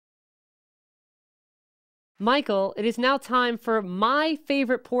Michael, it is now time for my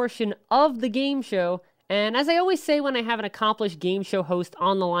favorite portion of the game show. And as I always say when I have an accomplished game show host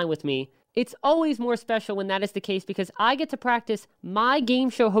on the line with me, it's always more special when that is the case because I get to practice my game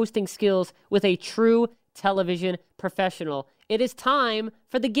show hosting skills with a true television professional. It is time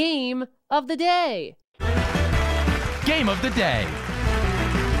for the game of the day. Game of the day.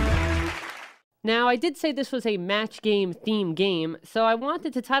 Now, I did say this was a match game themed game, so I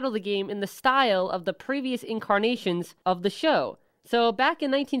wanted to title the game in the style of the previous incarnations of the show. So back in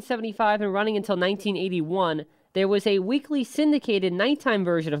 1975 and running until 1981, there was a weekly syndicated nighttime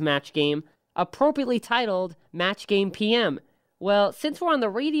version of Match Game, appropriately titled Match Game PM. Well, since we're on the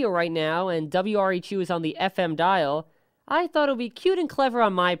radio right now and WRHU is on the FM dial, I thought it would be cute and clever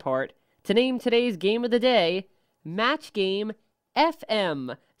on my part to name today's game of the day Match Game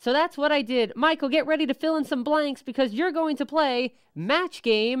FM. So that's what I did. Michael, get ready to fill in some blanks because you're going to play Match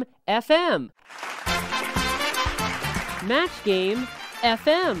Game FM. Match Game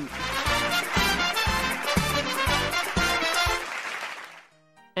FM.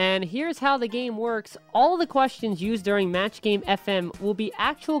 And here's how the game works. All the questions used during Match Game FM will be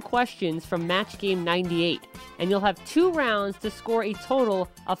actual questions from Match Game 98. And you'll have 2 rounds to score a total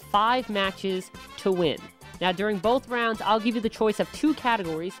of 5 matches to win. Now, during both rounds, I'll give you the choice of 2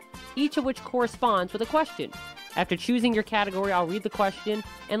 categories, each of which corresponds with a question. After choosing your category, I'll read the question,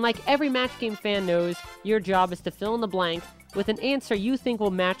 and like every Match Game fan knows, your job is to fill in the blank with an answer you think will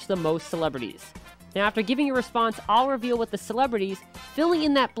match the most celebrities. Now, after giving your response, I'll reveal what the celebrities filling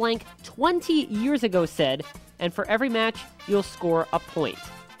in that blank 20 years ago said, and for every match, you'll score a point.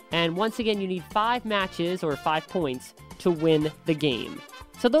 And once again, you need 5 matches, or 5 points, to win the game.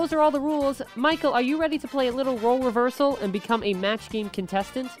 So those are all the rules. Michael, are you ready to play a little role reversal and become a Match Game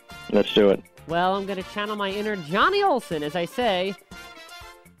contestant? Let's do it. Well, I'm going to channel my inner Johnny Olsen as I say,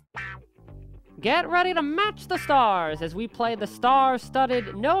 get ready to match the stars as we play the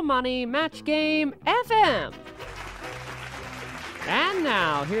star-studded, no-money Match Game FM. And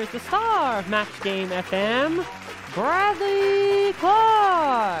now, here's the star of Match Game FM, Bradley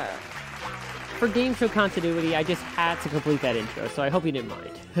Clarke. For game show continuity, I just had to complete that intro, so I hope you didn't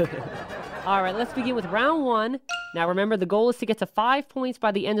mind. All right, let's begin with round 1. Now remember, the goal is to get to 5 points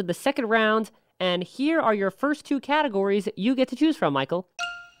by the end of the second round, and here are your first 2 categories you get to choose from, Michael.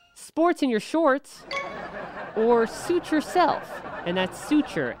 Sports in your shorts, or suit yourself, and that's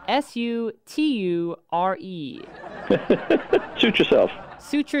suture, S-U-T-U-R-E. Suit yourself.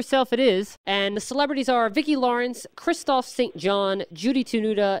 Suit yourself it is. And the celebrities are Vicki Lawrence, Christophe St. John, Judy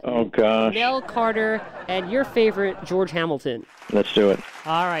Tenuta, Oh, gosh. Nell Carter, and your favorite, George Hamilton. Let's do it.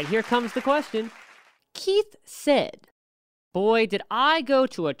 All right, here comes the question. Keith said, boy, did I go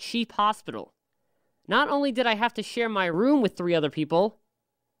to a cheap hospital. Not only did I have to share my room with 3 other people,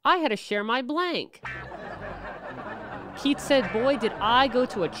 I had to share my blank. Keith said, boy, did I go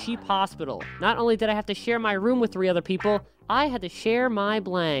to a cheap hospital. Not only did I have to share my room with 3 other people, I had to share my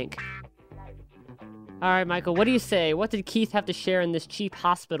blank. All right, Michael, what do you say? What did Keith have to share in this cheap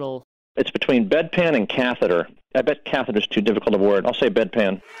hospital? It's between bedpan and catheter. I bet catheter's too difficult a word. I'll say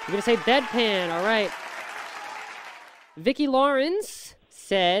bedpan. You're going to say bedpan, all right. Vicki Lawrence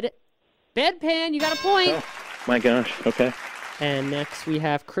said, bedpan, you got a point. Oh, my gosh, okay. And next we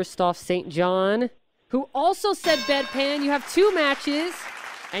have Christophe St. John, who also said bedpan. You have 2 matches,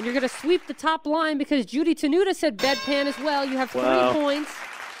 and you're going to sweep the top line because Judy Tenuta said bedpan as well. You have 3 points.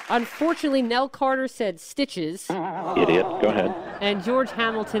 Unfortunately, Nell Carter said stitches. Idiot, go ahead. And George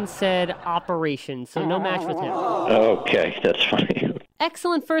Hamilton said operation, so no match with him. Okay, that's funny.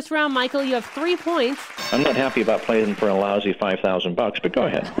 Excellent first round, Michael. You have 3 points. I'm not happy about playing for a lousy $5,000, but go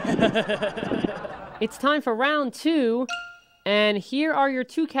ahead. It's time for round 2, and here are your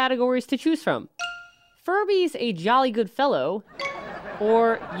 2 categories to choose from. Furby's a jolly good fellow,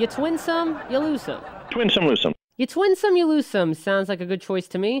 or you twin some, you lose some. Twin some, lose some. You twin some, you lose some. Sounds like a good choice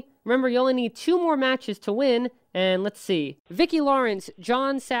to me. Remember, you only need 2 more matches to win. And let's see. Vicki Lawrence,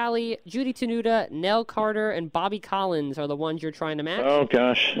 John Sally, Judy Tenuta, Nell Carter, and Bobby Collins are the ones you're trying to match. Oh,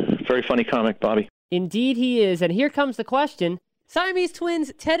 gosh. Very funny comic, Bobby. Indeed he is. And here comes the question. Siamese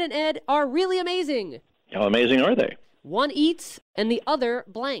twins Ted and Ed are really amazing. How amazing are they? One eats and the other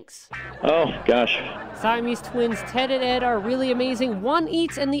blanks. Oh, gosh. Siamese twins Ted and Ed are really amazing. One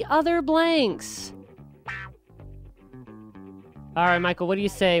eats and the other blanks. All right, Michael, what do you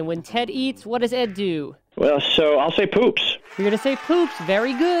say? When Ted eats, what does Ed do? Well, so I'll say poops. You're going to say poops.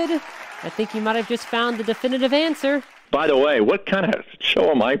 Very good. I think you might have just found the definitive answer. By the way, what kind of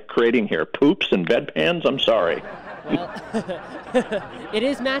show am I creating here? Poops and bedpans? I'm sorry. Well, it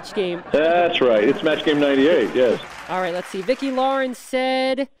is Match Game. That's right. It's Match Game 98, yes. All right, let's see. Vicki Lawrence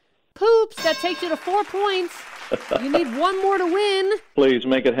said, Poops, that takes you to 4 points. You need one more to win. Please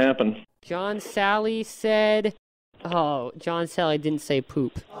make it happen. John Sally said... Oh, John Sally didn't say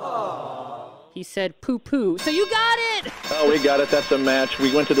poop. He said poo-poo. So you got it! Oh, we got it. That's a match.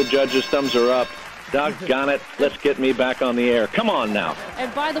 We went to the judges. Thumbs are up. Doggone it. Let's get me back on the air. Come on now.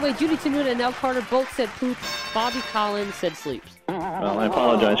 And by the way, Judy Tenuta and Nell Carter both said poop. Bobby Collins said sleeps. Well, I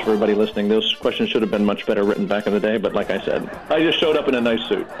apologize for everybody listening. Those questions should have been much better written back in the day, but like I said, I just showed up in a nice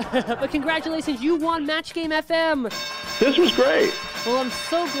suit. But congratulations, you won Match Game FM. This was great. Well, I'm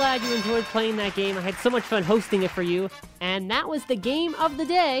so glad you enjoyed playing that game. I had so much fun hosting it for you. And that was the game of the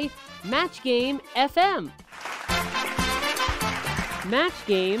day, Match Game FM. Match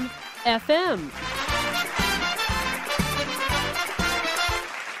Game FM.